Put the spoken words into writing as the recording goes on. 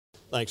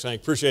Thanks,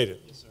 Hank. Appreciate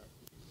it. Yes, sir.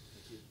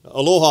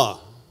 Aloha.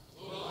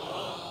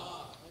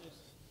 Aloha.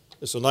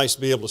 It's so nice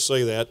to be able to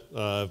say that.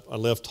 I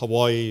left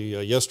Hawaii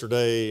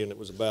yesterday, and it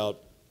was about,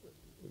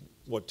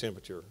 what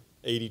temperature?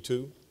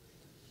 82,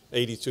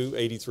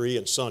 83,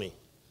 and sunny.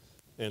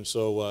 And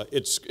so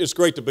it's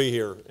great to be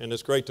here, and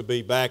it's great to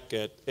be back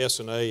at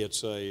S&A.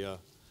 I've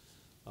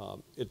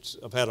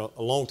had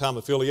a long time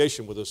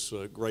affiliation with this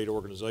great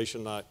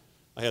organization. I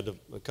had to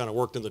kind of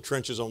worked in the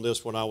trenches on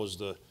this when I was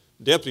the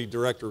Deputy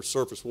Director of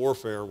Surface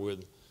Warfare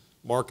with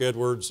Mark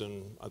Edwards,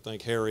 and I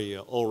think Harry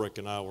Ulrich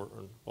and I were,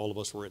 and all of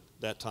us were at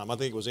that time. I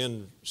think it was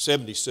in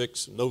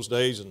 76 in those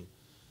days, and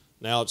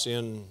now it's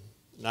in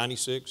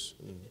 96.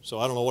 And so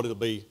I don't know what it'll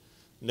be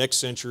next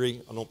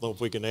century. I don't know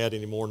if we can add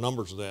any more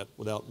numbers to that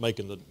without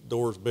making the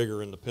doors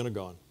bigger in the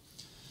Pentagon.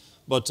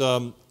 But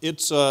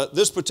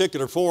this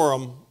particular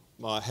forum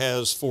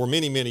has, for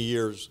many, many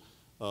years,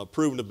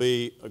 proven to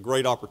be a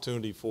great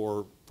opportunity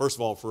for, first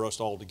of all, for us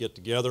all to get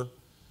together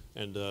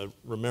and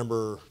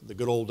remember the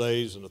good old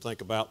days and to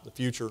think about the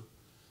future.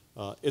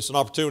 It's an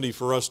opportunity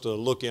for us to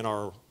look in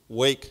our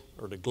wake,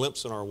 or to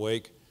glimpse in our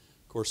wake.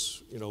 Of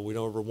course, you know, we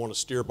don't ever want to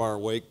steer by our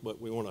wake,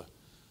 but we want to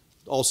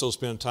also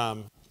spend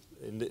time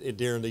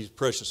during these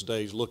precious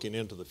days looking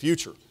into the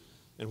future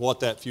and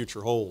what that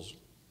future holds.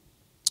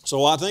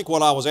 So I think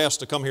what I was asked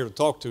to come here to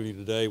talk to you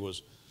today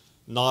was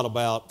not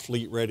about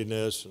fleet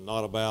readiness and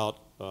not about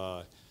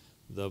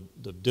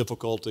the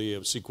difficulty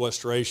of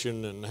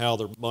sequestration and how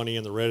the money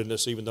and the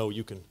readiness, even though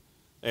you can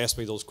ask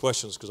me those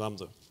questions because I'm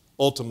the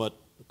ultimate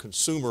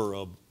consumer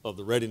of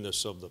the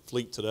readiness of the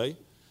fleet today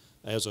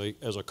as a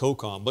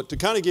COCOM. But to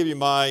kind of give you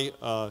my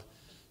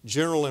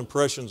general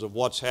impressions of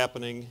what's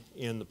happening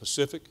in the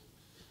Pacific,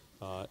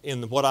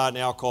 in what I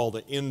now call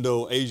the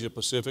Indo-Asia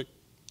Pacific.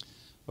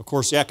 Of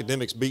course, the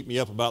academics beat me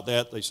up about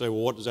that. They say,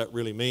 well, what does that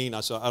really mean?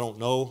 I said, I don't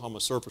know. I'm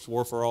a surface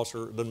warfare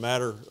officer. It doesn't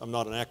matter. I'm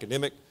not an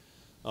academic.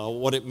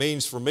 What it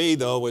means for me,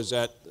 though, is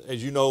that,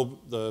 as you know,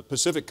 the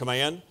Pacific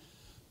Command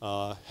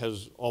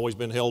has always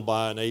been held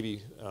by a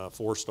Navy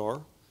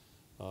four-star.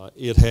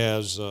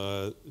 It's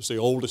the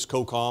oldest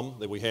COCOM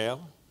that we have,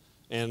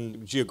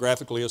 and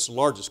geographically it's the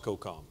largest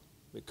COCOM.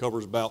 It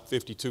covers about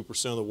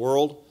 52% of the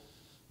world.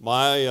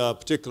 My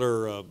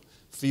particular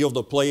field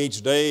of play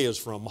each day is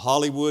from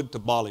Hollywood to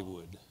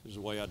Bollywood, is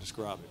the way I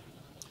describe it.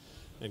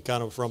 And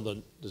kind of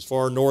from as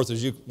far north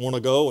as you want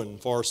to go and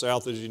far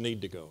south as you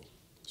need to go.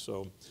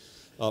 So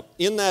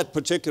in that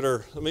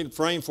particular, let me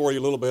frame for you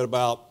a little bit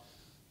about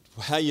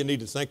how you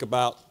need to think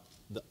about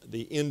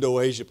the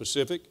Indo-Asia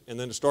Pacific, and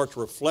then to start to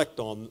reflect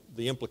on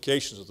the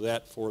implications of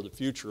that for the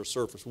future of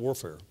surface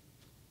warfare.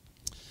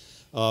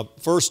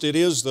 First, it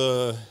is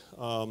the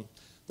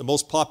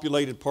most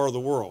populated part of the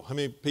world. How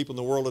many people in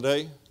the world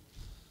today?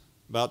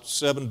 About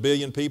 7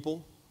 billion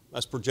people.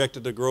 That's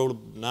projected to grow to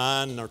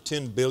 9 or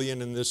 10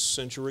 billion in this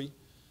century.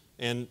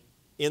 And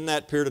in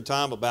that period of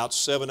time, about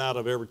 7 out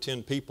of every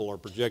 10 people are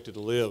projected to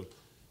live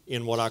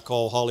in what I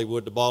call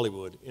Hollywood to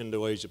Bollywood,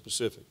 Indo-Asia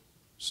Pacific.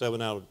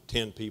 7 out of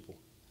 10 people.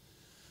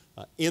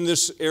 In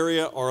this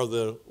area are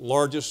the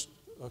largest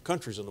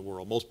countries in the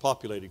world, most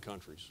populated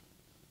countries.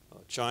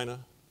 China,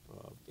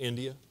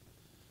 India.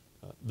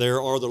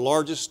 There are the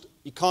largest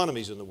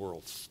economies in the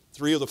world.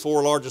 3 of the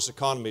 4 largest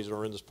economies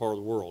are in this part of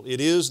the world.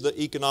 It is the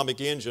economic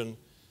engine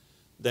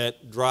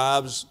that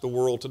drives the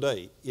world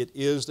today. It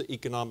is the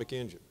economic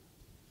engine.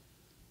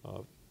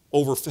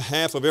 Over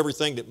half of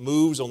everything that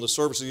moves on the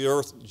surface of the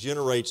earth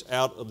generates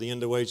out of the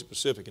Indo-Asia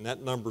Pacific, and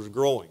that number is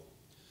growing.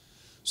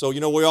 So,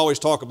 you know, we always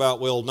talk about,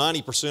 well,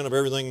 90% of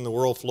everything in the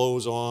world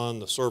flows on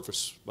the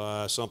surface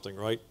by something,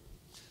 right?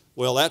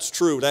 Well, that's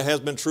true. That has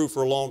been true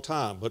for a long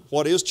time. But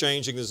what is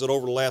changing is that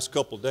over the last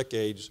couple of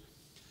decades,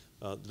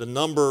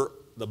 the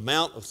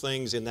amount of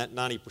things in that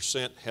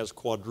 90% has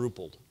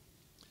quadrupled.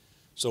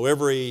 So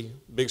every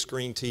big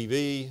screen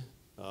TV,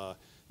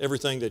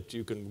 everything that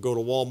you can go to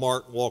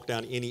Walmart and walk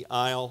down any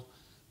aisle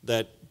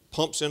that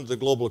pumps into the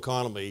global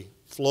economy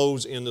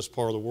flows in this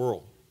part of the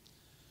world.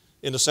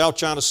 In the South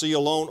China Sea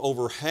alone,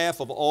 over half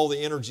of all the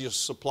energy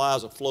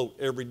supplies afloat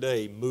every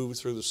day move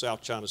through the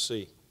South China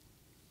Sea.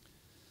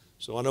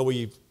 So I know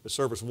as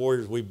surface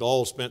warriors, we've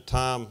all spent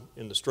time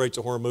in the Straits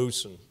of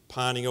Hormuz and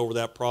pining over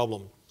that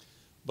problem,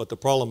 but the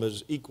problem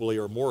is equally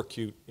or more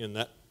acute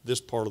in this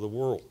part of the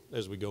world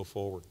as we go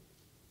forward.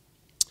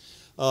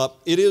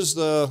 It is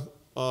the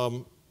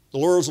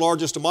world's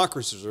largest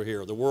democracies are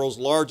here. The world's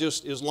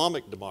largest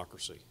Islamic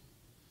democracy.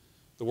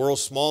 The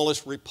world's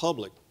smallest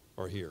republic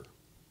are here.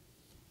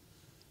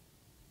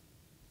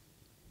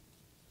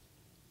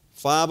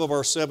 5 of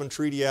our 7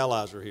 treaty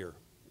allies are here.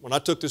 When I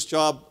took this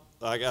job,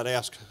 I got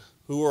asked,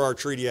 who are our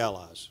treaty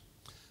allies?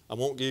 I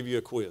won't give you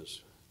a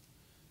quiz.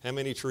 How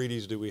many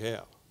treaties do we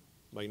have?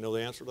 Anybody know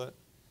the answer to that?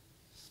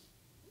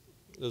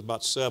 There's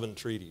about 7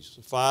 treaties.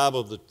 5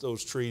 of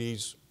those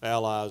treaties,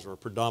 allies, are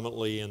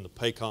predominantly in the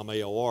PACOM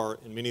AOR,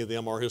 and many of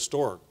them are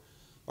historic.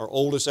 Our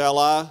oldest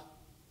ally,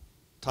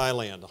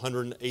 Thailand,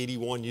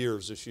 181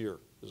 years this year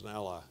as an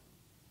ally.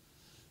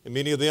 And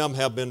many of them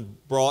have been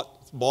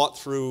bought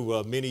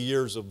through many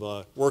years of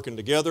working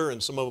together,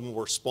 and some of them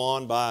were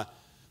spawned by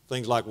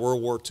things like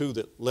World War II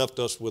that left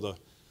us with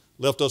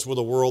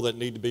a world that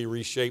needed to be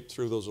reshaped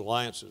through those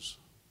alliances.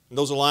 And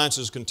those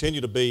alliances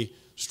continue to be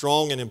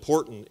strong and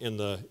important in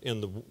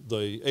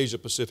the Asia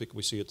Pacific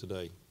we see it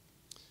today.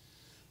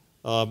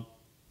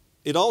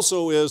 It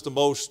also is the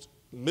most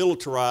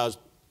militarized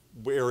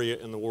area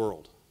in the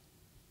world.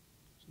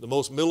 The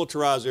most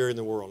militarized area in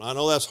the world. I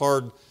know that's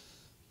hard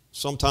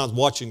sometimes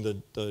watching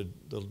the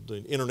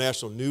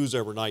international news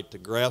every night to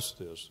grasp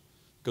this,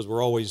 because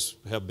we're always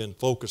have been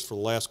focused for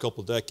the last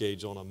couple of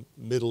decades on a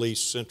Middle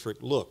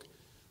East-centric look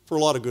for a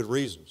lot of good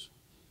reasons.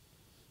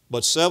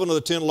 But 7 of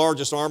the 10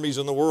 largest armies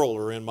in the world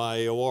are in my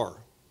AOR.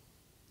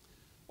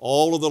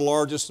 All of the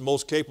largest and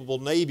most capable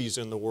navies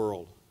in the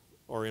world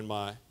are in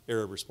my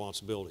area of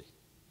responsibility.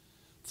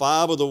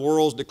 5 of the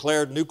world's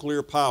declared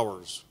nuclear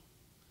powers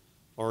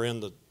are in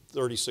the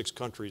 36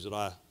 countries that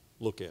I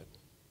look at.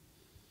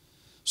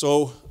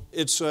 So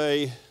it's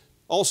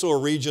also a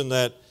region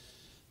that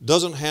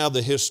doesn't have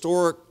the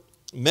historic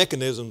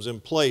mechanisms in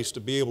place to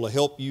be able to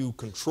help you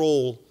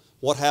control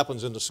what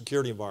happens in the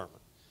security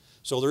environment.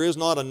 So there is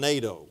not a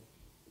NATO.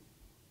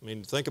 I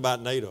mean, think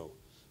about NATO.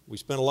 We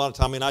spent a lot of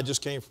time, I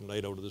just came from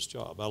NATO to this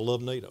job. I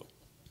love NATO.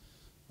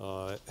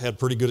 Had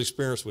pretty good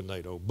experience with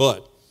NATO.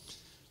 But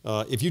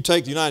if you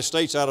take the United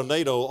States out of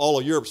NATO, all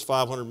of Europe's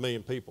 500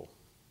 million people.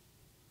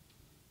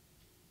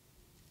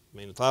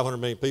 500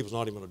 million people is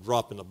not even a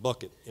drop in the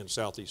bucket in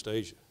Southeast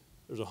Asia.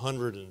 There's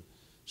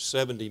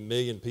 170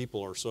 million people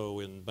or so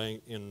in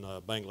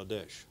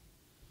Bangladesh.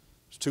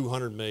 There's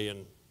 200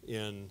 million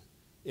in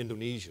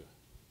Indonesia.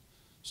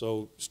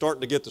 So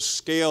starting to get the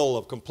scale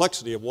of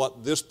complexity of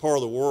what this part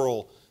of the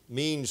world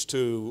means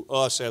to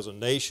us as a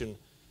nation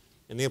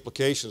and the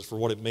implications for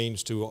what it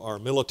means to our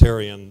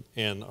military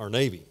and our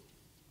Navy.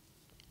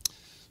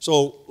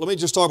 So let me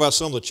just talk about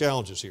some of the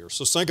challenges here.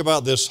 So think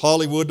about this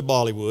Hollywood to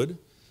Bollywood.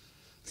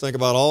 Think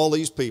about all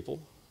these people.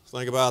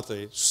 Think about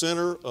the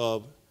center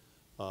of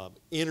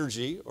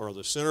energy or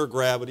the center of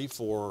gravity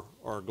for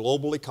our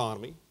global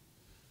economy.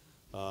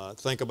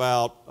 Think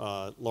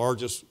about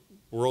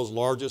world's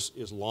largest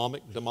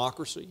Islamic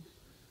democracy.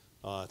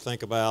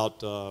 Think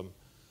about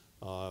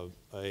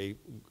a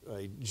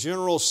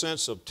general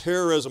sense of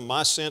terrorism.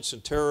 My sense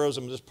in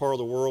terrorism in this part of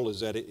the world is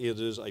that it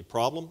is a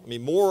problem.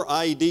 More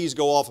IEDs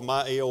go off in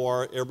my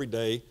AOR every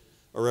day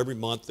or every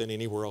month than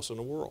anywhere else in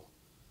the world.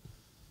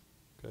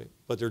 Okay?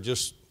 But they're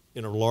just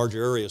in a large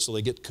area, so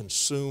they get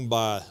consumed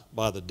by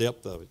the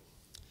depth of it.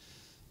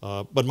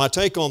 But my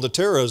take on the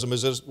terrorism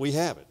is that we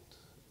have it.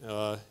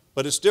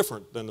 But it's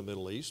different than the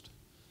Middle East.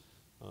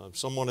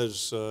 Someone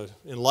has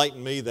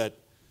enlightened me that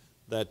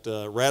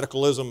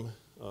radicalism,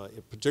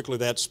 particularly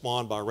that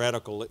spawned by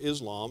radical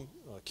Islam,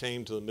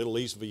 came to the Middle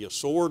East via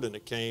sword, and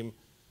it came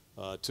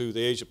to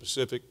the Asia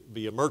Pacific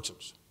via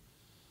merchants.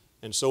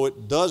 And so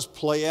it does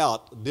play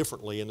out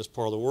differently in this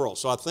part of the world.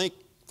 So I think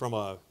from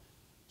a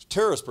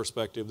terrorist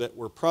perspective that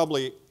we're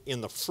probably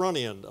in the front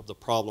end of the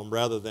problem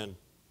rather than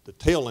the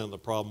tail end of the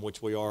problem,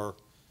 which we are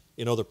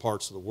in other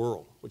parts of the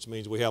world, which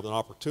means we have an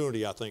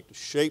opportunity, I think, to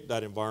shape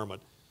that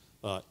environment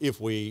if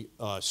we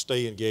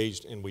stay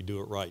engaged and we do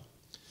it right.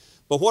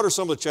 But what are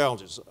some of the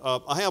challenges?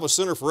 I have a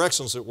Center for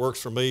Excellence that works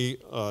for me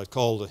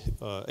called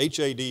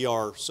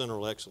HADR Center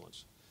of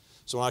Excellence.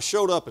 So when I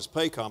showed up as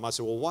PACOM, I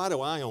said, well, why do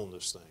I own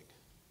this thing?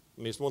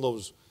 It's one of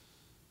those,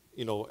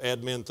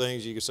 admin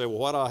things you could say, well,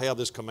 why do I have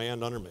this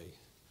command under me?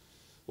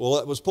 Well,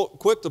 it was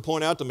quick to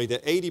point out to me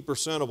that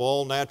 80% of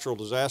all natural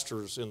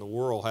disasters in the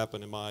world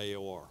happen in my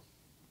AOR.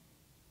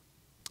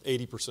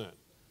 80%.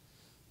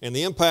 And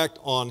the impact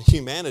on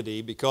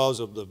humanity because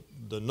of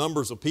the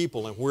numbers of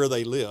people and where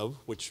they live,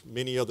 which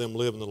many of them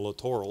live in the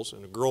littorals,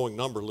 and a growing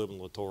number live in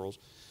the littorals,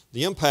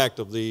 the impact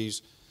of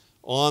these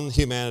on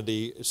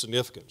humanity is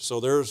significant. So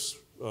there's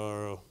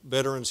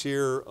veterans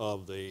here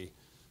of the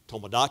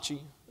Tomodachi,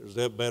 there's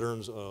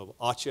veterans of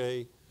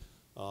Aceh,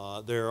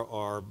 there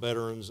are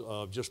veterans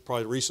of just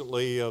probably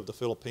recently of the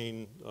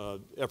Philippine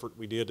effort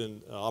we did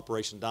in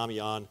Operation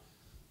Damian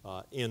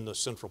in the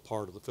central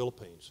part of the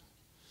Philippines.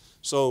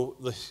 So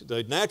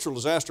the natural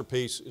disaster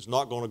piece is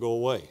not going to go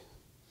away.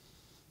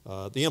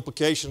 The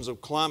implications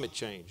of climate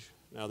change.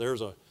 Now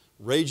there's a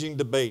raging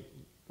debate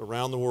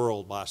around the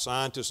world by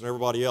scientists and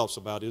everybody else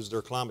about is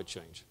there climate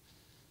change.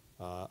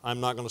 I'm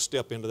not going to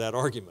step into that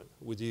argument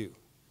with you.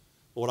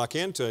 But what I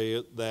can tell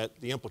you that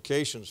the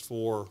implications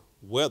for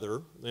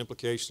weather, the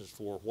implications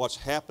for what's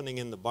happening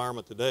in the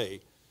environment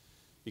today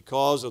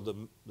because of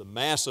the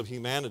mass of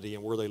humanity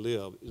and where they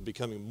live is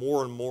becoming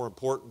more and more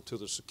important to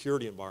the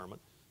security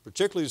environment,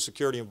 particularly the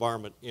security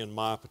environment in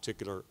my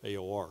particular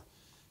AOR.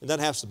 And that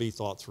has to be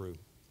thought through.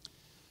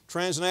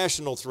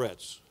 Transnational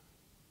threats,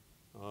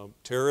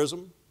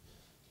 terrorism,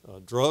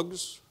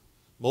 drugs,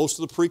 most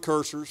of the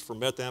precursors for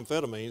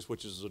methamphetamines,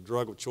 which is the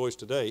drug of choice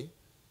today,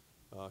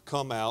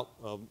 come out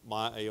of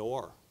my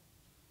AOR.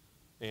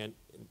 And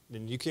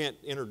you can't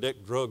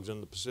interdict drugs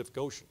in the Pacific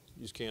Ocean.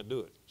 You just can't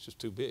do it. It's just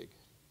too big.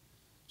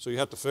 So you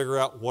have to figure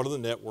out what are the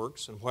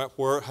networks and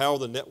how are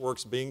the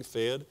networks being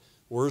fed,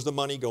 where's the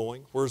money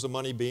going, where's the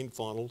money being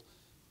funneled,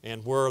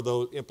 and where are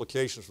those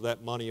implications for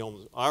that money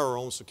on our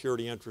own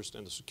security interest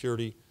and the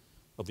security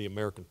of the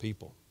American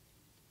people.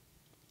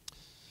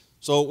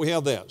 So we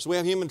have that. So we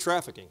have human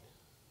trafficking.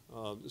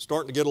 It's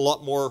starting to get a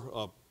lot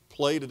more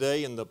play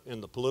today in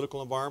the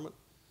political environment.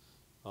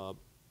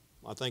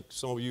 I think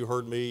some of you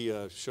heard me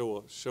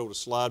showed a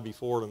slide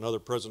before in another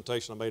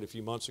presentation I made a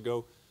few months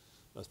ago.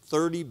 A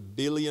 $30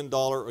 billion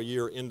a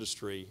year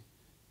industry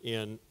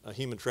in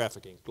human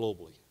trafficking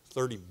globally.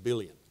 $30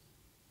 billion.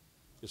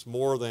 It's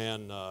more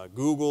than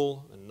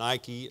Google and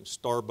Nike and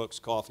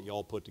Starbucks coffee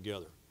all put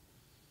together.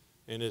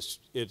 And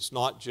it's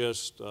not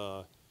just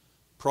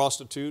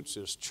prostitutes,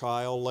 it's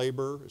child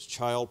labor, it's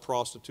child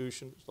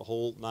prostitution, it's the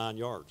whole 9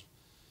 yards.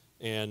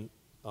 And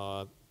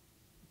the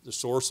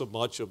source of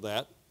much of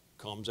that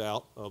comes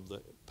out of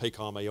the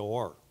PACOM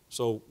AOR.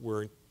 So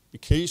we're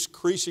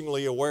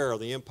increasingly aware of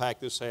the impact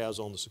this has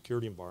on the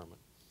security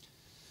environment.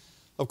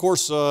 Of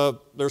course,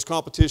 there's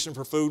competition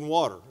for food and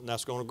water, and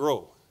that's going to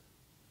grow.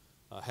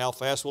 How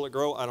fast will it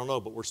grow? I don't know,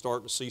 but we're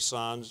starting to see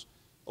signs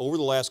over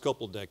the last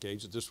couple of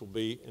decades that this will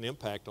be an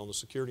impact on the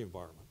security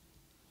environment.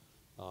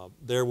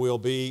 There will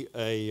be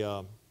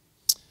a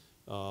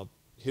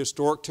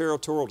historic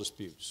territorial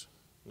disputes.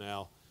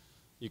 Now,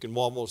 you can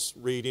almost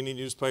read any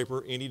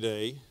newspaper any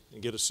day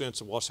and get a sense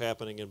of what's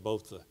happening in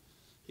both the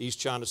East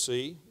China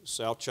Sea,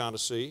 South China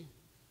Sea,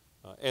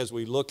 as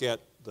we look at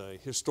the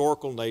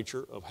historical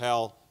nature of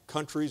how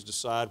countries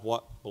decide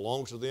what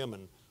belongs to them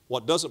and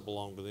what doesn't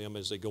belong to them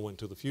as they go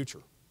into the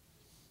future.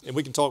 And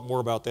we can talk more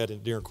about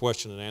that during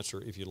question and answer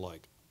if you'd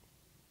like.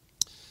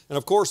 And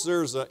of course,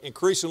 there's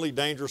increasingly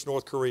dangerous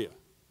North Korea.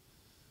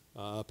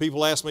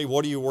 People ask me,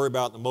 what do you worry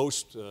about the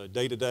most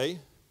day to day?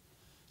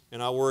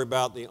 And I worry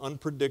about the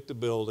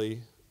unpredictability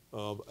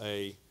of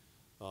a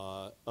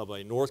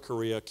North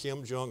Korea,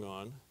 Kim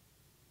Jong-un,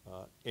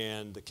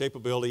 and the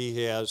capability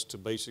he has to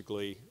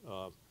basically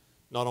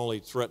not only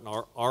threaten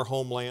our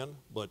homeland,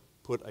 but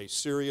put a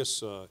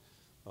serious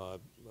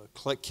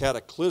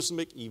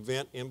cataclysmic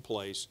event in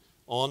place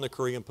on the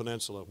Korean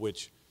Peninsula,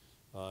 which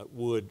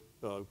would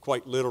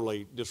quite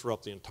literally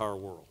disrupt the entire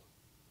world.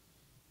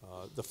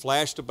 The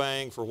flash to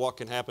bang for what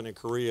can happen in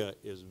Korea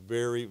is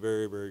very,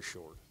 very, very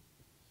short.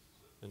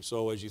 And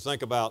so as you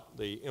think about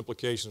the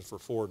implications for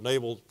forward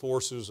naval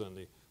forces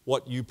and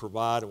what you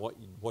provide and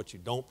what you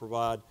don't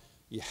provide,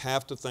 you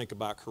have to think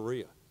about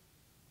Korea.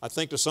 I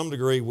think to some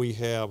degree we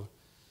have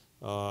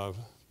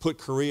put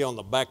Korea on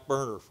the back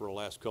burner for the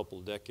last couple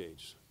of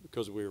decades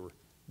because we were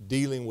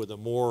dealing with the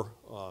more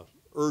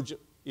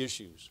urgent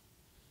issues.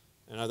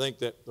 And I think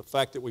that the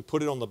fact that we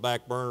put it on the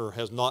back burner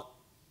has not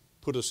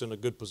put us in a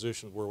good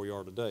position where we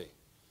are today.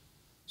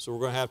 So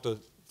we're going to have to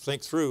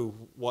think through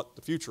what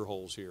the future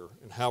holds here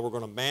and how we're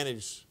going to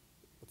manage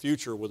a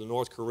future with a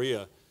North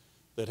Korea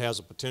that has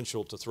a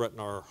potential to threaten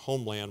our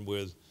homeland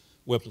with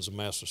weapons of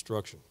mass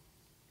destruction.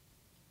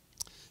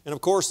 And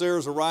of course,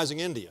 there's a rising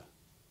India.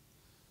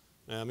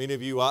 Now, many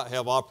of you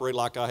have operated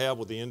like I have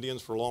with the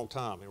Indians for a long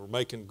time, and we're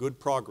making good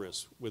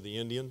progress with the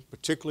Indian,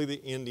 particularly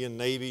the Indian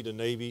Navy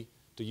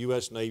to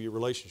U.S. Navy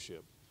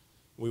relationship.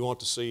 We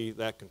want to see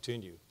that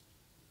continue.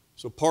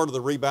 So part of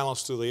the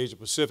rebalance to the Asia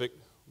Pacific,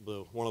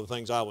 one of the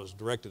things I was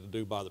directed to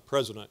do by the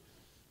President,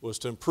 was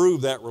to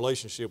improve that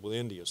relationship with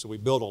India. So we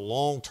built a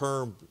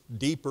long-term,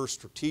 deeper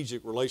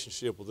strategic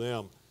relationship with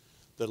them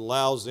that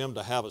allows them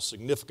to have a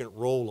significant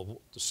role of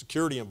the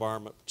security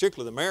environment,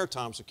 particularly the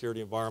maritime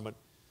security environment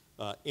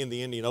in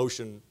the Indian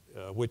Ocean,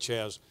 which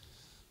has,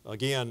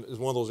 again, is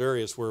one of those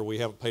areas where we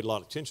haven't paid a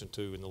lot of attention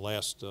to in the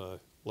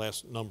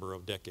last number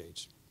of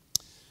decades.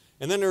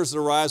 And then there's the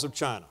rise of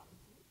China.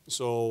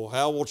 So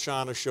how will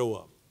China show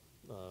up?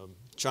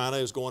 China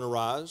is going to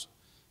rise.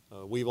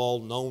 We've all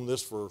known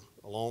this for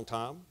a long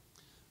time.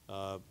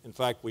 In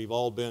fact, we've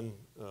all been,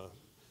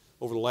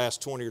 over the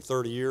last 20 or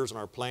 30 years in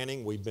our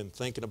planning, we've been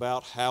thinking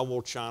about how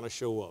will China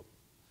show up?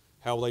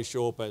 How will they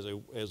show up as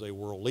a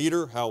world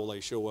leader? How will they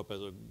show up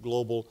as a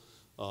global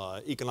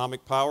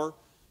economic power?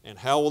 And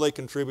how will they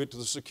contribute to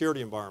the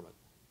security environment?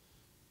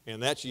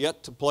 And that's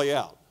yet to play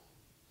out.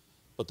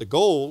 But the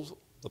goal,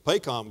 the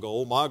PACOM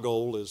goal, my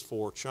goal is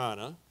for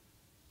China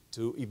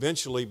to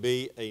eventually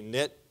be a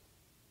net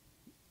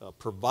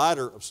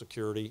provider of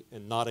security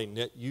and not a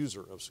net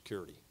user of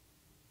security.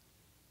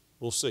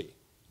 We'll see.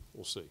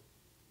 We'll see.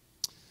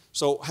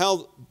 So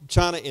how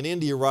China and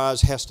India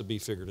rise has to be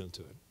figured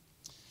into it.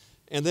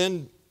 And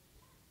then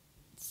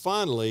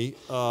finally,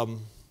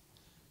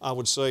 I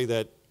would say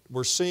that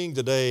we're seeing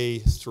today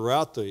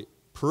throughout the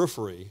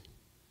periphery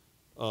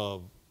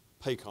of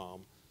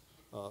PACOM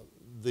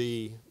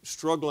the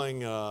struggle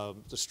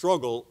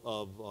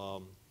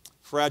of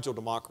fragile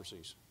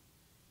democracies.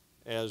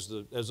 As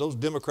those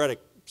democratic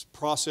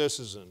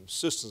processes and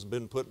systems have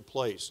been put in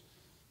place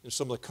in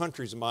some of the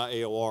countries in my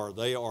AOR,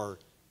 they are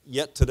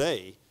yet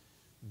today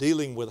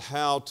dealing with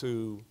how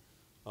to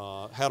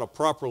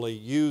properly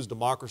use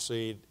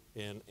democracy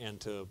and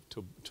to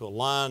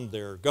align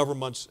their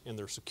governments and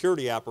their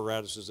security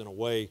apparatuses in a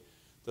way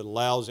that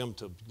allows them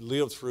to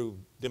live through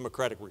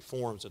democratic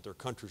reforms that their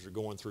countries are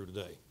going through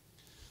today.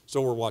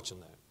 So we're watching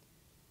that.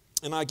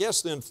 And I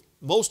guess then,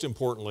 most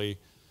importantly,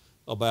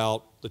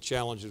 about the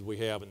challenges we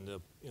have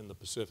in the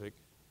Pacific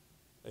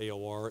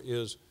AOR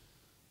is,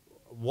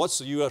 what's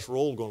the U.S.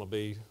 role going to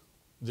be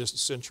this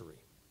century?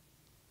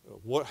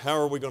 How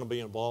are we going to be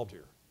involved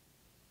here?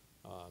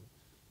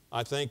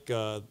 I think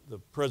the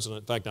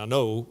president, in fact, I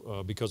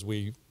know because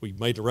we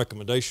made a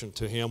recommendation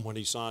to him when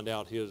he signed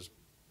out his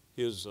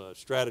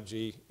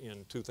strategy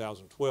in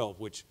 2012,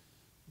 which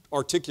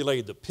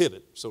articulated the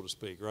pivot, so to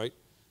speak, right?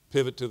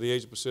 Pivot to the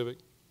Asia Pacific.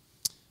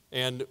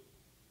 And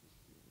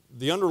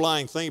the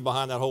underlying thing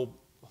behind that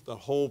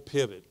whole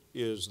pivot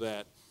is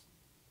that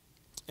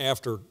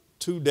after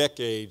 2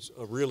 decades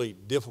of really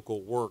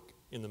difficult work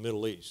in the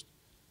Middle East,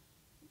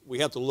 we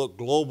have to look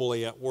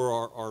globally at where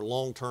our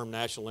long-term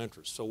national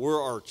interests. So where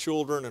our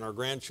children and our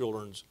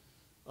grandchildren's,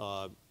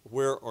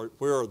 where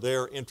are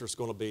their interests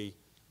going to be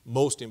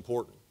most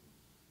important?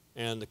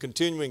 And the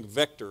continuing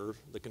vector,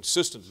 the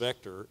consistent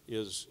vector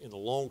is, in the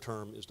long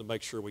term, is to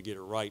make sure we get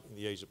it right in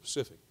the Asia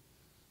Pacific.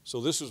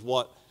 So this is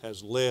what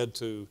has led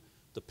to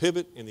the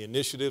pivot and the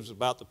initiatives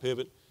about the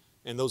pivot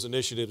and those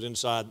initiatives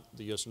inside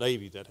the U.S.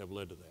 Navy that have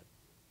led to that.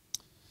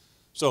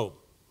 So,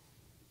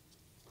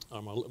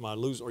 are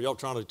y'all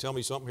trying to tell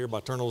me something here by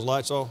turning those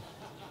lights off?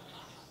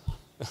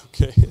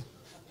 Okay.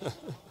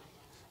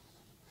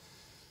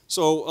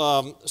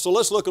 So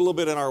let's look a little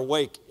bit in our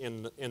wake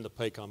in the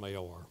PACOM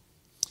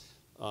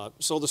AOR.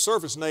 So the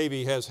Surface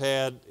Navy has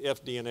had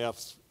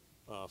FD&F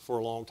for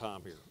a long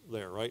time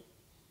there, right?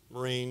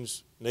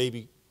 Marines,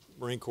 Navy,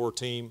 Marine Corps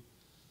team.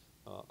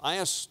 I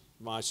asked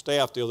my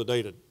staff the other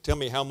day to tell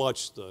me how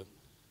much the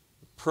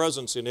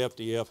presence in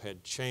FDF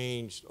had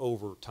changed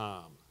over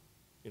time.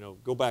 You know,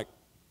 go back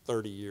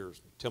 30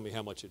 years, tell me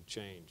how much it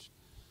changed.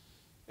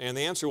 And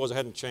the answer was it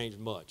hadn't changed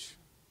much.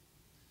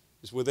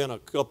 It's within a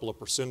couple of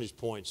percentage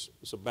points.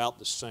 It's about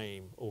the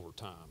same over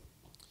time.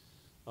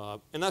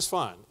 And that's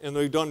fine. And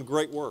we've done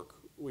great work.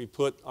 We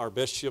put our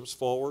best ships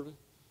forward,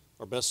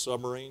 our best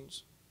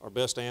submarines, our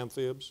best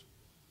amphibs.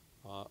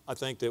 I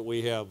think that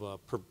we have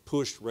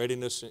pushed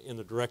readiness in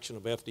the direction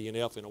of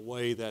FD&F in a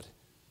way that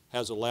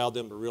has allowed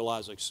them to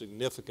realize a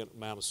significant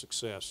amount of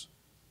success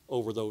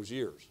over those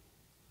years.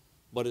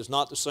 But it's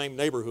not the same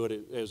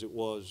neighborhood as it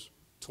was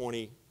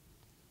 20,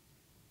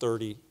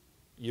 30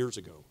 years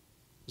ago.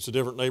 It's a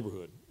different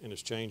neighborhood, and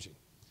it's changing.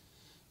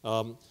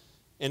 And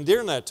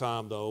during that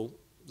time, though,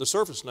 the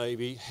Surface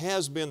Navy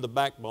has been the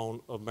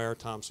backbone of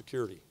maritime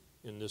security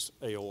in this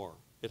AOR.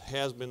 It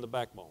has been the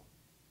backbone.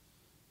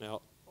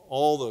 Now,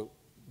 all the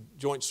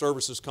joint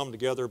services come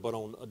together, but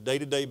on a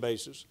day-to-day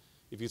basis,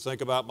 if you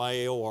think about my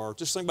AOR,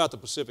 just think about the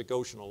Pacific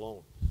Ocean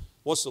alone.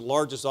 What's the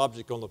largest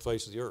object on the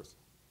face of the earth?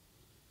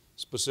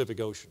 It's Pacific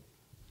Ocean.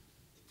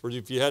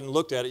 If you hadn't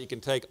looked at it, you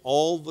can take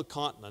all the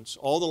continents,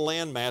 all the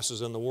land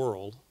masses in the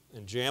world,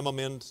 and jam them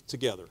in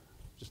together.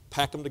 Just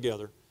pack them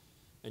together,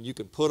 and you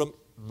can put them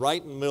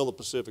right in the middle of the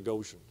Pacific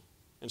Ocean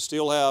and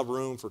still have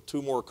room for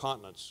 2 more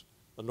continents,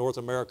 a North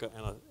America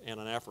and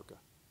an Africa.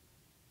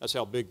 That's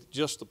how big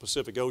just the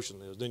Pacific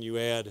Ocean is. Then you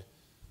add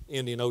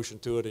Indian Ocean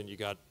to it, and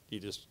it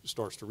just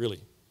starts to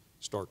really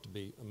start to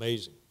be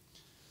amazing.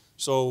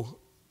 So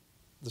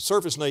the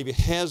Surface Navy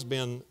has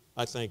been,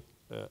 I think,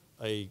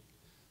 a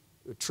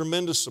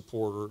tremendous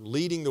supporter,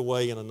 leading the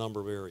way in a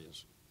number of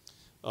areas.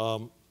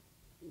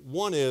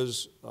 One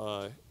is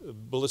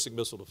ballistic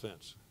missile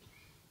defense.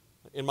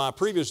 In my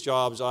previous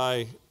jobs,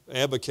 I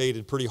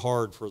advocated pretty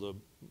hard for the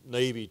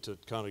Navy to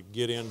kind of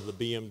get into the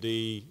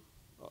BMD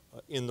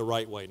in the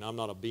right way. Now, I'm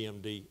not a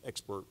BMD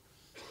expert,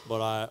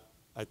 but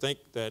I think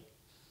that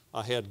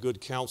I had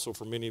good counsel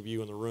for many of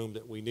you in the room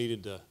that we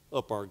needed to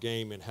up our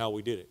game in how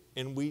we did it,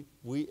 and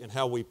and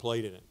how we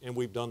played in it, and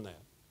we've done that.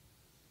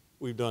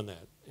 We've done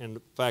that. And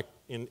in fact,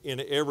 in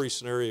every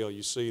scenario,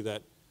 you see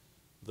that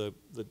the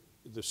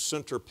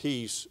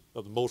centerpiece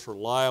of the most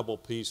reliable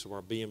piece of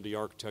our BMD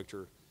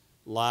architecture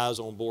lies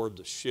on board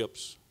the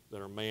ships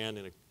that are manned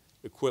and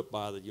equipped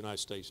by the United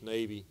States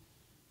Navy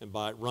and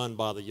run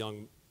by the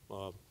young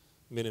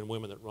men and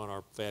women that run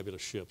our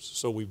fabulous ships.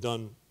 So we've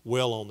done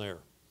well on there.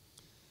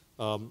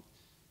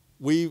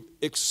 We've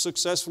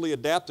successfully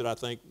adapted, I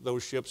think,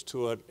 those ships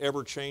to an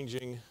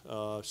ever-changing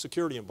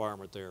security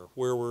environment there,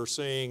 where we're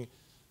seeing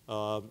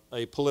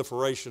a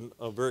proliferation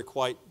of very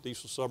quiet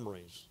diesel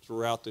submarines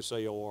throughout this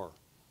AOR.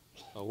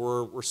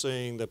 We're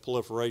seeing the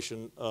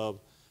proliferation of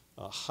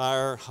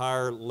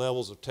higher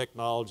levels of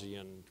technology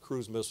and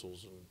cruise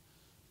missiles and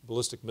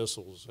ballistic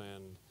missiles,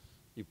 and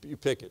you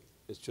pick it.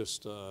 It's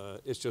just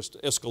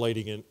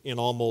escalating in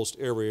almost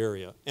every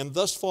area. And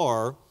thus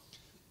far,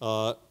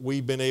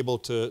 we've been able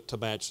to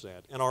match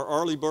that. And our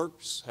Arleigh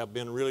Burkes have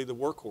been really the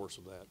workhorse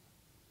of that.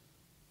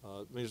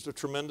 I mean, it's a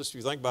tremendous, if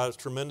you think about it, it's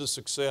tremendous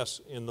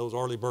success in those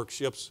Arleigh Burke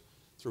ships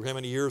through how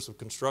many years of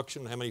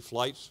construction, how many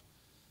flights,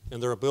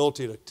 and their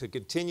ability to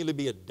continually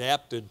be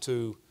adapted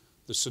to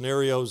the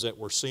scenarios that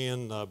we're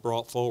seeing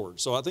brought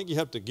forward. So I think you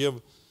have to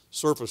give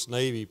Surface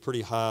Navy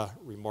pretty high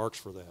marks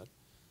for that.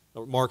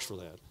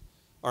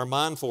 Our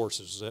mine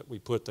forces that we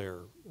put there,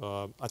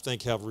 I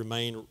think, have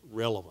remained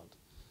relevant.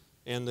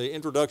 And the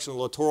introduction of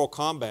the littoral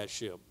combat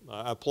ship,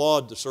 I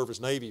applaud the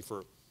Surface Navy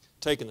for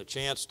taking the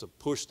chance to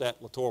push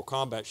that littoral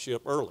combat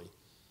ship early.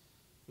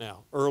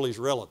 Now, early is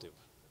relative,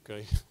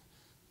 okay?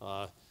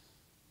 I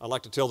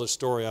like to tell this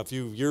story. A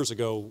few years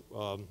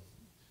ago,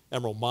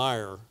 Admiral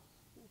Meyer,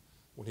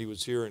 when he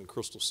was here in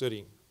Crystal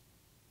City,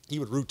 he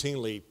would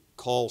routinely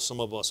call some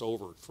of us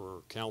over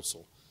for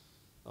counsel.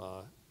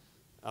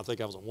 I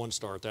think I was a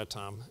 1-star at that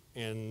time,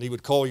 and he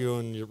would call you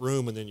in your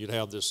room, and then you'd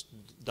have this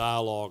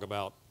dialogue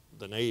about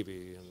the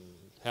Navy and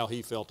how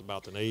he felt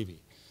about the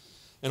Navy.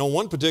 And on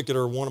one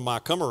of my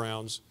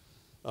come-arounds,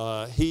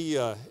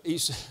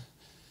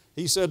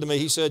 he said to me,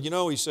 he said, I'm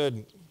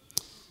going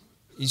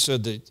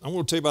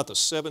to tell you about the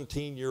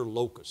 17-year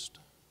locust.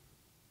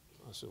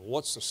 I said,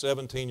 what's the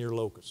 17-year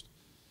locust?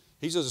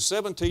 He says, the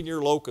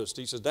 17-year locust,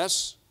 he said,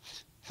 that's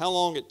how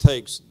long it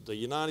takes the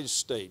United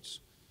States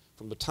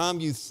from the time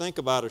you think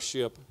about a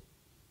ship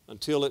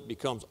until it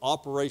becomes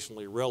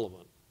operationally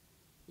relevant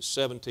is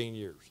 17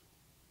 years.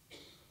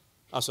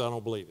 I said, I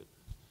don't believe it.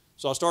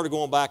 So I started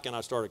going back and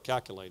I started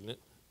calculating it,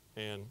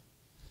 and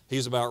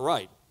he's about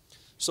right.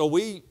 So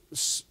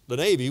the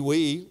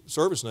Navy,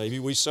 Surface Navy,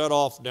 we set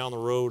off down the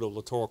road of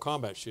littoral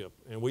combat ship,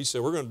 and we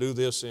said, we're going to do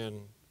this in,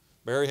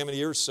 Barry, how many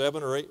years?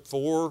 7 or 8?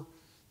 4?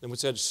 Then we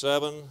said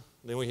 7.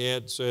 Then we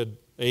had said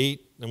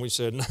 8. Then we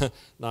said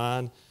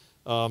 9.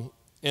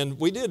 And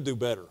we did do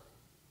better,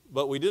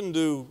 but we didn't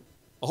do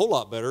a whole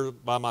lot better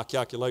by my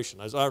calculation.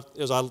 As I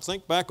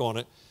think back on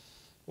it,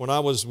 when I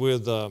was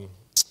with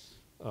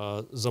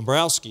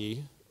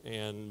Zambrowski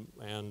and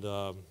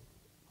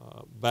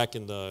back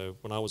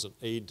when I was an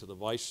aide to the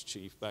vice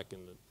chief back in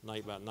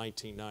about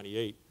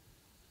 1998,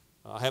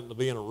 I happened to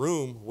be in a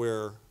room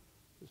where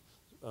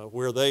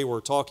they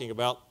were talking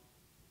about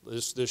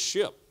this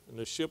ship, and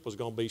this ship was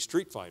going to be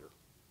Street Fighter.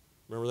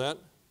 Remember that?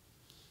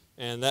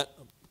 And that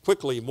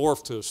quickly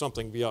morphed to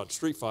something beyond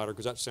Street Fighter,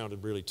 because that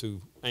sounded really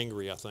too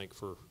angry, I think,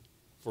 for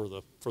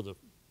the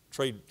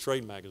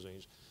trade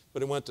magazines.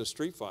 But it went to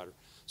Street Fighter.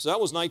 So that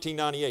was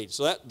 1998.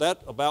 So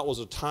that about was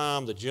the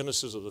time, the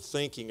genesis of the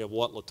thinking of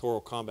what littoral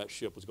combat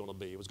ship was going to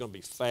be. It was going to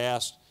be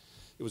fast.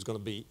 It was going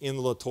to be in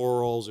the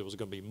littorals. It was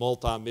going to be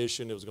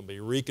multi-mission. It was going to be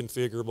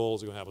reconfigurable. It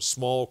was going to have a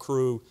small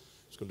crew.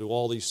 It was going to do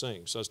all these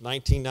things. So that's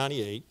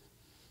 1998.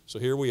 So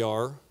here we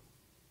are,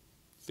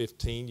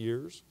 15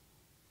 years,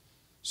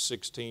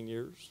 16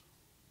 years.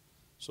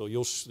 So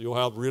you'll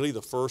have really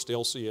the first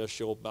LCS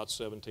show up about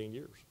 17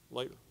 years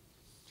later.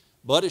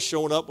 But it's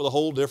showing up with a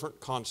whole different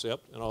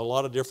concept and a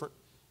lot of different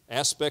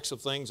aspects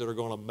of things that are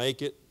going to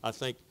make it, I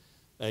think,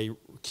 a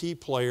key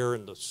player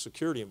in the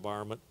security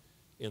environment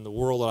in the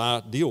world that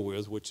I deal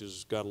with, which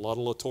has got a lot of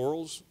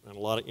littorals and a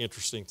lot of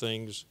interesting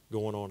things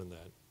going on in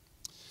that.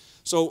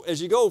 So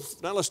as you go,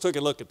 now let's take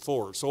a look at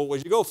forward. So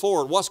as you go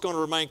forward, what's going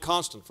to remain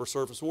constant for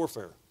surface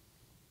warfare?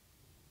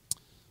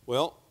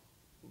 Well,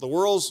 the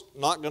world's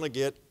not going to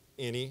get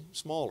any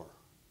smaller.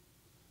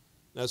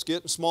 Now, it's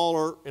getting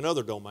smaller in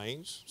other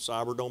domains,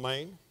 cyber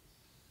domain.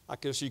 I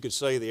guess you could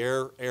say the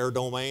air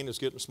domain is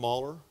getting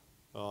smaller.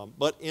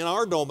 But in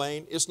our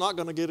domain, it's not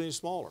going to get any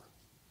smaller.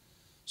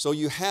 So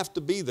you have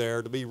to be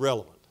there to be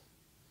relevant.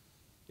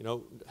 You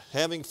know,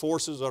 having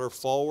forces that are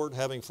forward,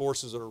 having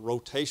forces that are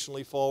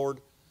rotationally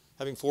forward,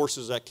 having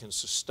forces that can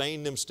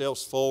sustain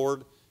themselves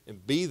forward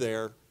and be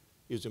there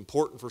is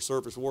important for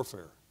surface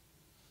warfare.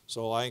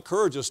 So I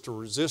encourage us to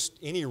resist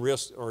any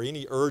risk or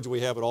any urge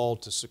we have at all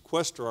to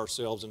sequester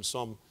ourselves in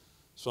some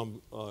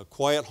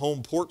quiet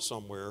home port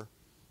somewhere,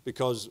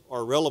 because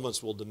our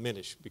relevance will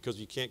diminish because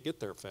you can't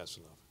get there fast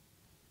enough.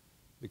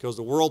 Because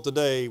the world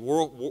today,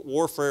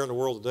 warfare in the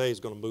world today is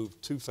going to move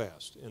too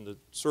fast. And the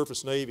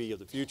surface Navy of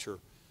the future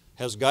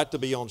has got to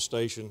be on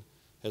station,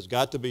 has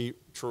got to be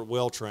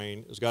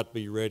well-trained, has got to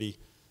be ready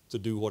to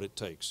do what it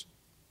takes.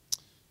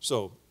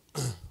 So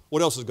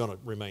what else is going to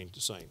remain the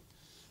same?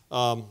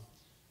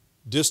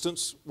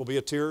 Distance will be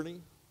a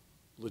tyranny.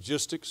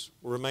 Logistics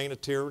will remain a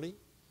tyranny.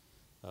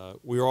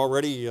 We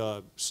already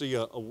see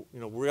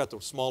we're at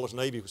the smallest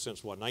Navy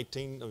since what,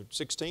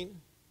 1916?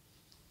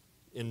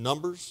 In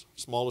numbers,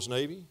 smallest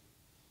Navy.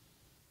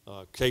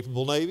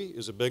 Capable Navy,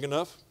 is it big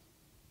enough?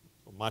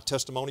 Well, my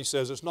testimony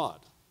says it's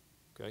not.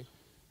 Okay?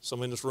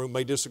 Some in this room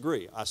may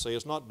disagree. I say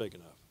it's not big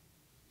enough.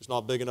 It's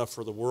not big enough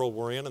for the world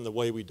we're in and the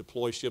way we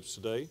deploy ships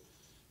today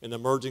in the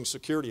emerging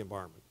security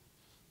environment.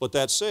 But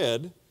that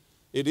said,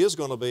 it is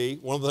going to be,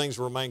 one of the things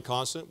that remain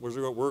constant, we're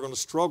going to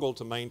struggle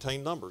to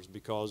maintain numbers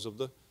because of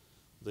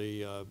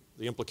the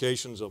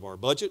implications of our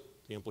budget,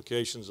 the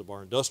implications of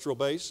our industrial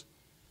base,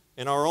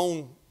 and our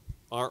own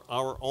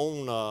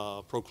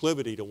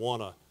proclivity to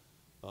want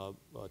to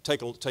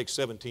take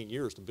 17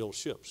 years to build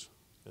ships.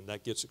 And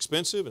that gets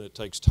expensive and it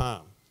takes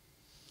time.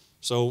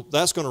 So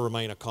that's going to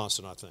remain a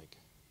constant, I think.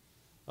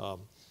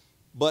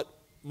 But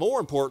more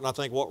important, I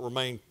think, what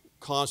remains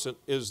constant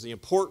is the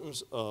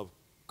importance of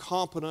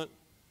competent,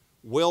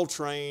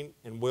 well-trained,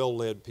 and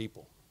well-led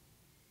people.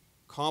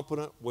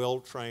 Competent,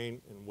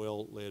 well-trained, and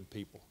well-led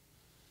people.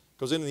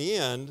 Because in the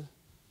end,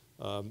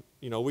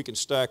 You know, we can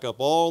stack up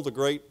all the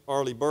great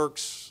Arleigh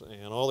Burkes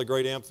and all the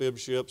great amphib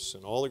ships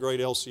and all the great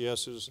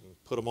LCSs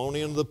and put them on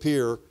the end of the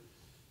pier,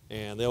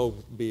 and they'll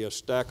be a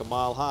stack a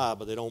mile high,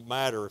 but they don't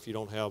matter if you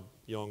don't have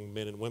young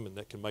men and women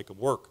that can make them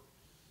work,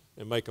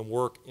 and make them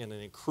work in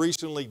an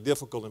increasingly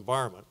difficult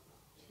environment,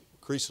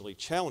 increasingly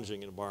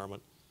challenging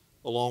environment,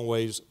 a long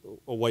ways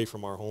away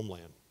from our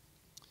homeland.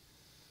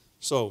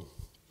 So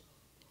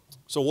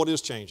what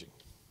is changing?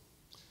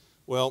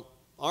 Well,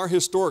 our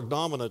historic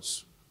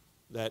dominance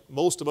that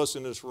most of us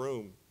in this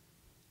room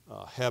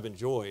have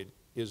enjoyed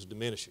is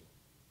diminishing,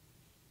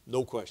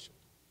 no question.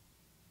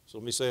 So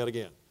let me say it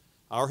again.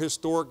 Our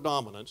historic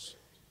dominance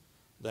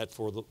that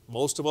for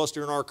most of us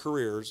during our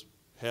careers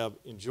have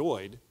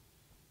enjoyed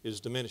is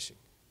diminishing.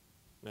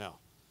 Now,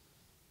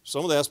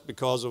 some of that's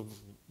because of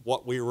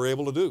what we were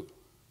able to do.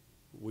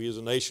 We as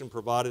a nation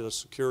provided a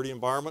security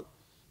environment,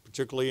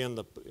 particularly in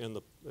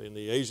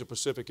the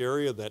Asia-Pacific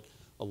area, that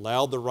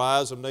allowed the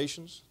rise of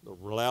nations, that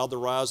allowed the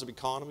rise of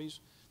economies,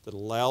 that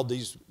allowed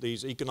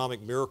these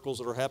economic miracles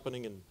that are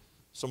happening in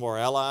some of our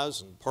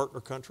allies and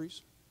partner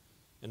countries.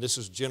 And this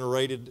has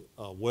generated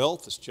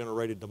wealth, it's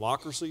generated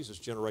democracies, it's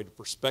generated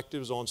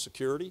perspectives on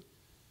security,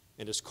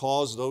 and it's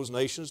caused those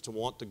nations to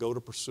want to go to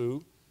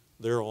pursue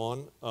their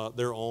own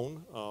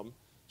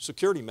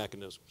security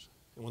mechanisms.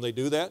 And when they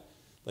do that,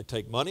 they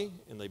take money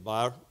and they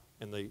buy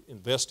and they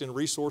invest in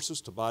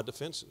resources to buy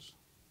defenses.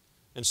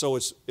 And so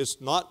it's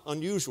not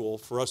unusual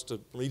for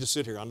me to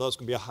sit here. I know it's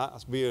going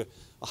to be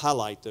a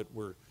highlight that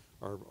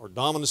our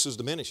dominance is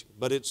diminishing,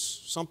 but it's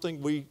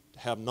something we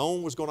have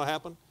known was going to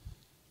happen,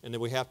 and that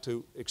we have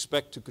to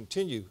expect to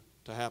continue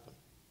to happen.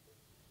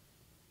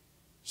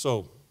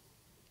 So,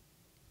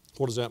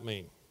 what does that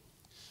mean?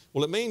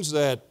 Well, it means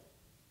that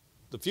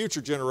the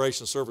future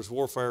generation of surface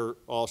warfare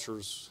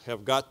officers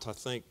have got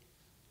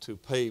to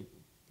pay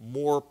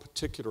more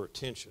particular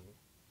attention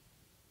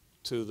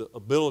to the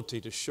ability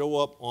to show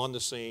up on the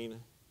scene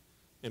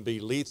and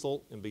be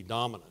lethal and be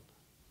dominant.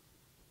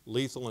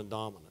 Lethal and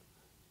dominant.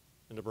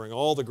 And to bring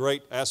all the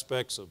great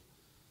aspects of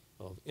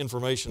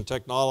information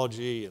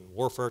technology and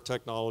warfare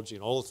technology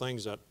and all the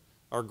things that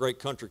our great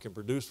country can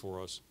produce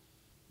for us,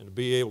 and to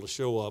be able to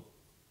show up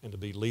and to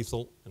be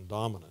lethal and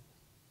dominant.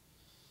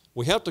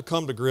 We have to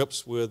come to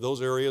grips with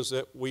those areas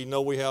that we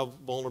know we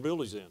have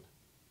vulnerabilities in.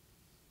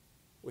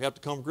 We have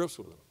to come to grips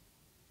with them,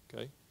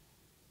 okay?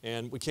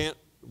 And we can't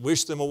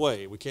wish them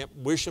away. We can't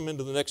wish them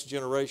into the next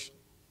generation.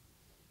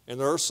 And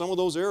there are some of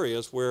those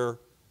areas where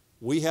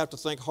we have to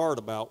think hard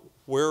about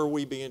where are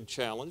we being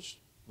challenged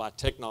by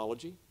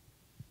technology,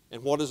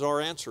 and what is our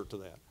answer to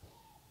that?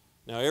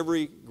 Now,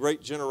 every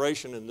great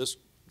generation, in this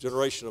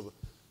generation of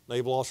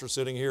naval officers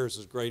sitting here is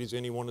as great as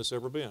anyone that's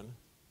ever been,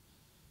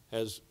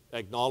 has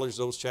acknowledged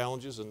those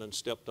challenges and then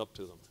stepped up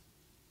to them.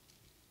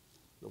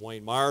 The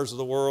Wayne Myers of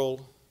the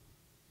world,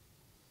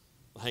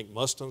 the Hank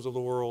Mustons of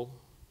the world,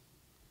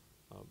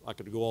 I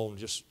could go on and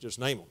just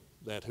name them,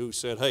 that who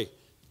said, hey,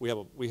 we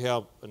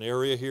have an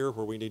area here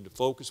where we need to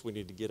focus, we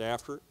need to get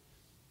after it,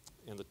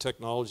 and the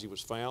technology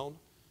was found,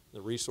 the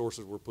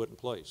resources were put in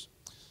place.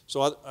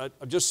 So I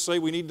just say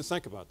we need to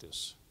think about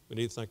this. We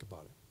need to think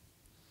about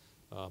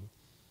it.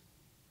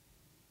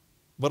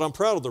 But I'm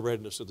proud of the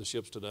readiness of the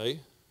ships today,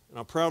 and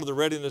I'm proud of the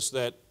readiness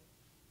that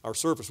our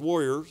surface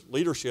warriors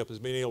leadership has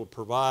been able to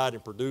provide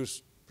and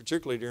produce,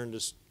 particularly during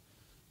this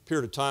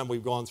period of time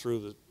we've gone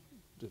through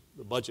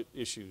the budget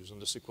issues and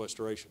the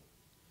sequestration.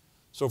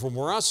 So from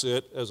where I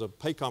sit as a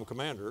PACOM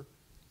commander,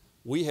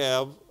 we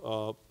have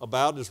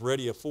about as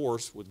ready a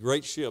force with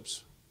great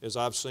ships as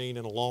I've seen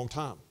in a long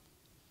time.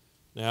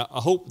 Now, I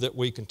hope that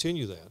we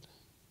continue that.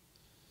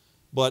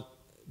 But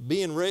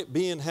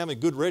having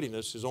good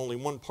readiness is only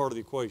one part of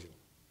the equation.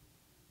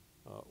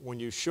 When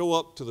you show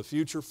up to the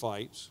future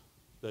fights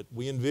that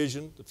we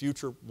envision, the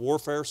future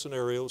warfare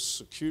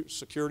scenarios,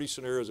 security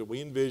scenarios that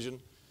we envision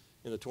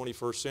in the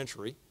 21st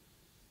century,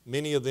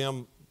 many of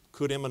them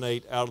could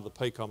emanate out of the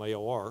PACOM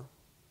AOR.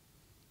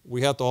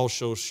 We have to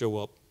also show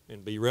up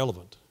and be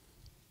relevant.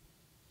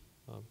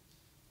 To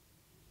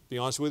be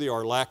honest with you,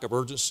 our lack of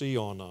urgency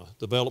on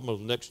development of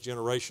the next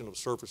generation of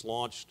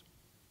surface-launched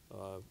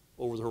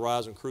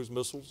over-the-horizon cruise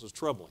missiles is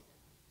troubling.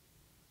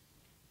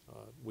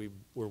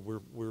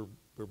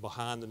 We're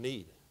behind the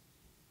need,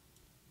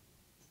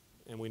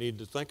 and we need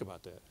to think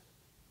about that.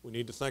 We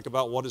need to think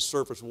about what is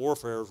surface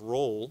warfare's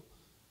role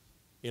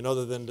in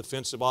other than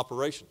defensive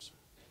operations.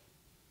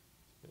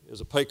 As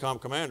a PACOM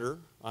commander,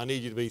 I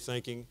need you to be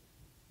thinking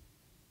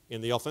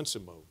in the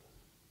offensive mode.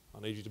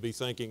 I need you to be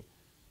thinking,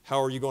 how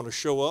are you going to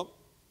show up?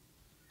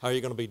 How are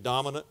you going to be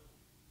dominant?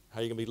 How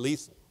are you going to be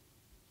lethal?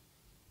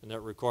 And that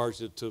requires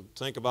you to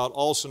think about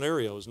all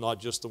scenarios, not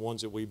just the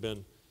ones that we've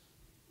been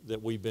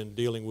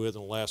dealing with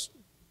in the last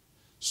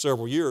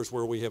several years,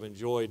 where we have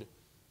enjoyed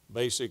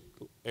basic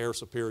air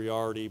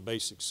superiority,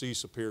 basic sea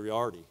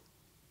superiority.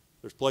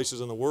 There's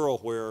places in the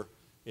world where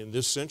in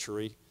this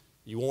century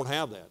you won't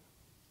have that.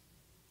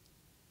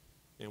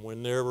 And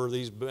whenever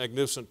these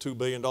magnificent $2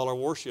 billion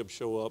warships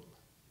show up,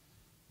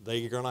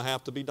 they're going to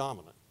have to be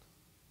dominant.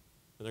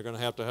 And they're going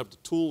to have the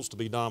tools to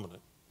be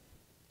dominant.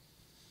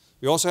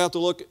 We also have to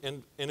look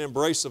and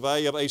embrace the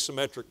value of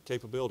asymmetric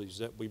capabilities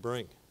that we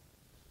bring.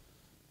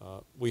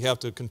 We have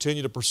to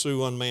continue to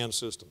pursue unmanned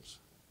systems.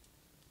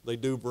 They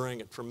do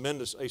bring a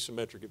tremendous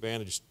asymmetric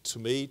advantage to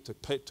me,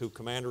 to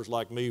commanders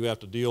like me who have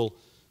to deal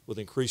with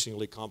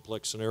increasingly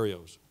complex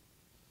scenarios.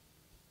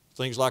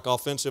 Things like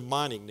offensive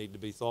mining need to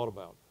be thought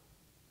about.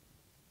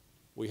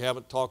 We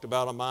haven't talked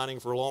about mining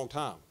for a long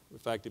time. In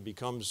fact,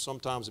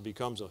 sometimes it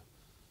becomes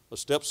a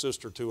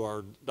stepsister to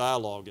our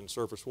dialogue in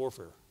surface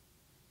warfare.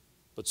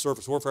 But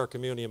surface warfare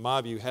community, in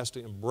my view, has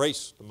to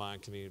embrace the mine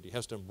community,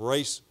 has to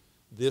embrace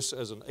this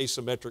as an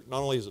asymmetric,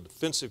 not only as a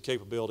defensive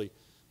capability,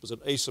 but as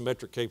an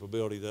asymmetric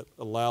capability that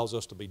allows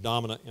us to be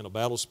dominant in a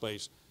battle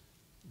space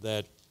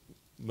that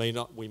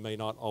we may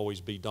not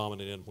always be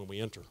dominant in when we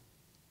enter.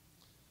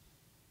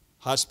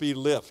 High-speed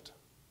lift,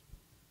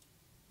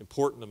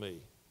 important to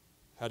me.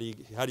 How do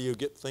you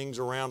get things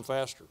around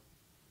faster?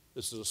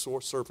 This is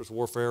a surface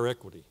warfare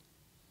equity.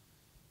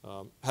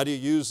 How do you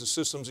use the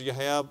systems you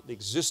have, the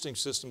existing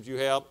systems you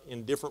have,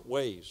 in different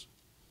ways?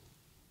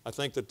 I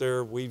think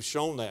that we've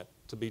shown that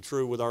to be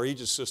true with our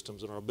Aegis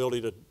systems and our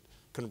ability to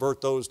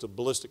convert those to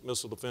ballistic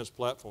missile defense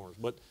platforms.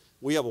 But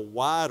we have a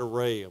wide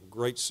array of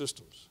great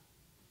systems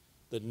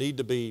that need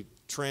to be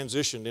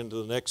transitioned into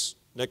the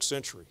next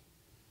century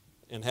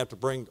and have to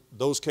bring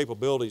those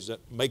capabilities that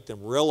make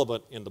them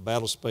relevant in the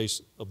battle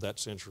space of that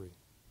century.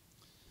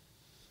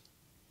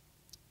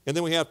 And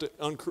then we have to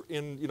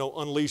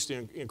unleash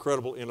the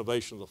incredible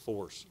innovation of the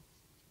force.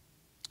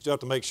 You have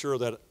to make sure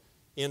that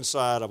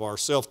inside of our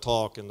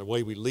self-talk and the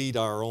way we lead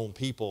our own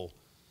people,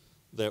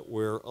 that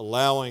we're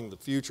allowing the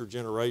future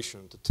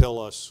generation to tell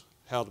us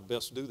how to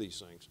best do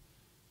these things.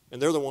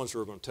 And they're the ones who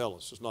are going to tell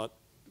us. It's not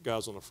the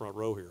guys on the front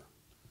row here.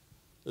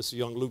 It's the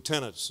young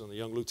lieutenants and the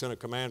young lieutenant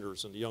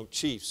commanders and the young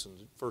chiefs and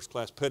the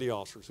first-class petty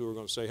officers who are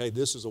going to say, hey,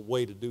 this is a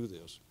way to do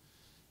this.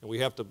 And we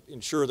have to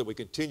ensure that we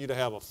continue to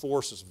have a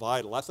force that's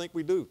vital. I think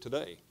we do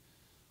today.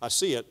 I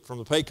see it from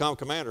the PACOM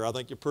commander. I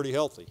think you're pretty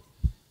healthy.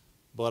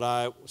 But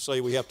I say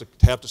we have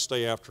to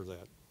stay after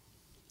that.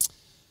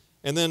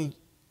 And then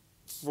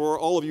for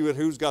all of you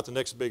who's got the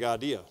next big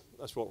idea,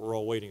 that's what we're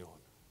all waiting on.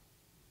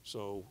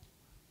 So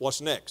what's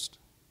next?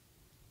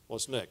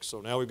 What's next? So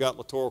now we've got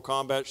Littoral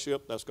Combat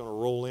Ship. That's going to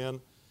roll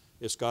in.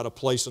 It's got a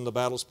place in the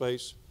battle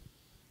space.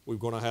 We're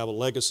going to have a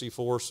legacy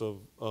force of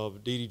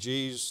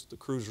DDGs. The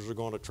cruisers are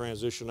going to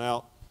transition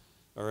out.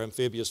 Our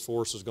amphibious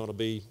force is going to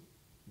be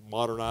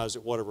modernized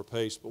at whatever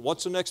pace. But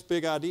what's the next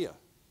big idea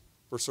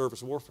for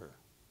surface warfare?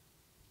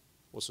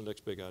 What's the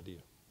next big idea?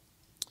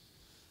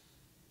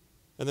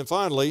 And then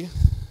finally,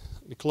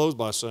 let me close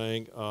by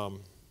saying,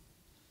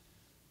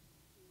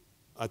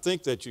 I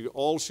think that you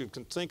all should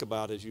think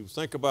about, as you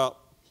think about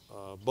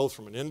both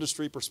from an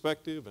industry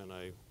perspective and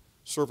a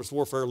surface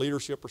warfare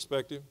leadership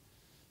perspective,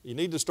 you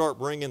need to start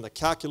bringing the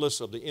calculus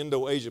of the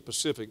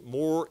Indo-Asia-Pacific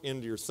more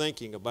into your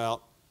thinking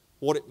about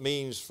what it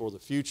means for the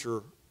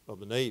future of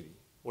the Navy,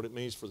 what it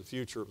means for the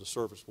future of the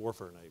surface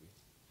warfare Navy.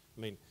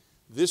 I mean,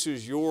 this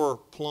is your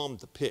plum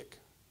to pick,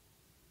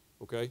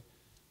 okay?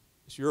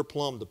 It's your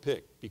plum to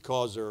pick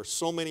because there are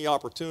so many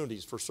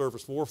opportunities for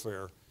surface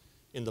warfare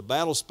in the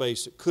battle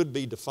space that could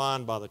be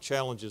defined by the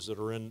challenges that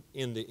are in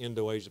the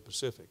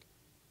Indo-Asia-Pacific.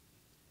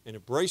 And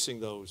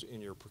embracing those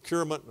in your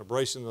procurement, and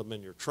embracing them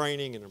in your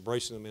training, and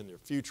embracing them in your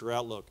future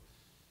outlook,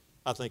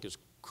 I think is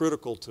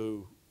critical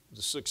to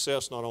the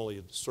success not only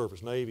of the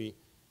surface Navy,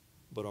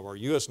 but of our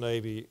U.S.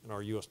 Navy and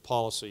our U.S.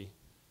 policy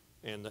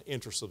and the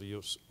interests of the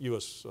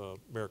U.S.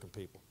 American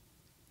people.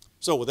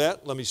 So with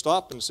that, let me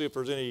stop and see if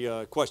there's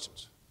any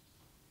questions.